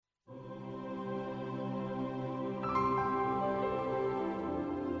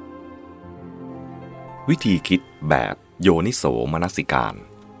วิธีคิดแบบโยนิโสมนสิการ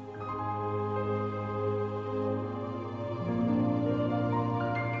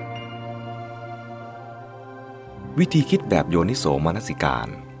วิธีคิดแบบโยนิโสมนสิการ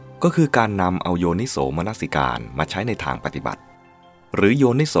ก็คือการนำเอาโยนิโสมนสิการมาใช้ในทางปฏิบัติหรือโย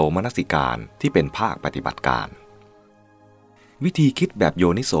นิโสมนสิการที่เป็นภาคปฏิบัติการวิธีคิดแบบโย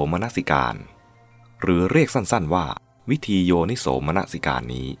นิโสมนสิการหรือเรียกสั้นๆว่าวิธีโยนิโสมนสิการ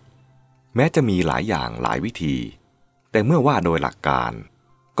นี้แม้จะมีหลายอย่างหลายวิธีแต่เมื่อว่าโดยหลักการ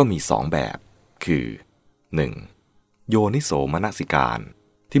ก็มี2แบบคือ 1. โยนิโสมนสิการ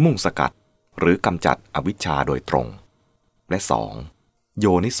ที่มุ่งสกัดหรือกำจัดอวิชชาโดยตรงและ 2. โย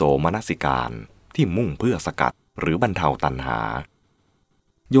นิโสมนสิการที่มุ่งเพื่อสกัดหรือบรรเทาตัณหา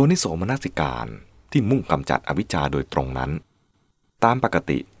โยนิโสมนสิการที่มุ่งกำจัดอวิชชาโดยตรงนั้นตามปก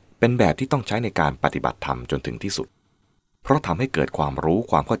ติเป็นแบบที่ต้องใช้ในการปฏิบัติธรรมจนถึงที่สุดเพราะทำให้เกิดความรู้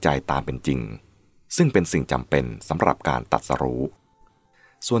ความเข้าใจตามเป็นจริงซึ่งเป็นสิ่งจำเป็นสำหรับการตรัสรู้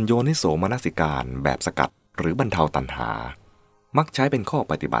ส่วนโยนิโสมนสิการแบบสกัดหรือบรรเทาตัณหามักใช้เป็นข้อ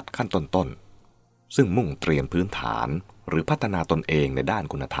ปฏิบัติขั้นต้นๆซึ่งมุ่งเตรียมพื้นฐานหรือพัฒนาตนเองในด้าน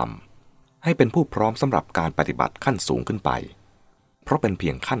คุณธรรมให้เป็นผู้พร้อมสำหรับการปฏิบัติขั้นสูงขึ้นไปเพราะเป็นเพี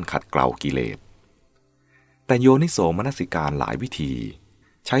ยงขั้นขัดเกลากิเลสแต่โยนิโสมนสิการหลายวิธี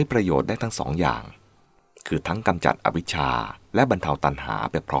ใช้ประโยชน์ได้ทั้ง2 อย่างคือทั้งกำจัดอวิชชาและบรรเทาตัณหา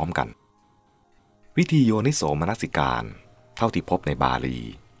ไปพร้อมกันวิธีโยนิโสมนสิการเท่าที่พบในบาลี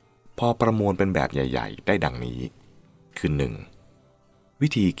พอประมวลเป็นแบบใหญ่ๆได้ดังนี้คือ 1. วิ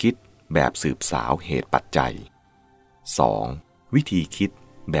ธีคิดแบบสืบสาวเหตุปัจจัย 2. วิธีคิด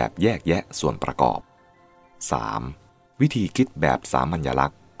แบบแยกแยะส่วนประกอบ 3. วิธีคิดแบบสามัญลั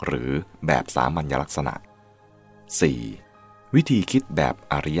กษณ์หรือแบบสามัญลักษณะ 4. วิธีคิดแบบ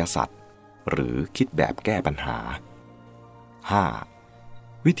อริยสัจหรือคิดแบบแก้ปัญหา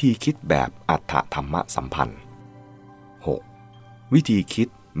 5. วิธีคิดแบบอัตถธรรมสัมพันธ์ 6. วิธีคิด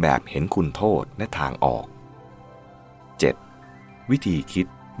แบบเห็นคุณโทษและทางออก 7. วิธีคิด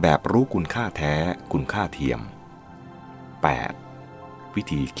แบบรู้คุณค่าแท้คุณค่าเทียม 8. วิ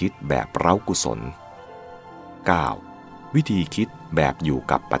ธีคิดแบบเร้ากุศล 9. วิธีคิดแบบอยู่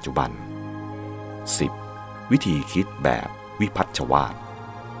กับปัจจุบัน 10. วิธีคิดแบบวิพัชชวาท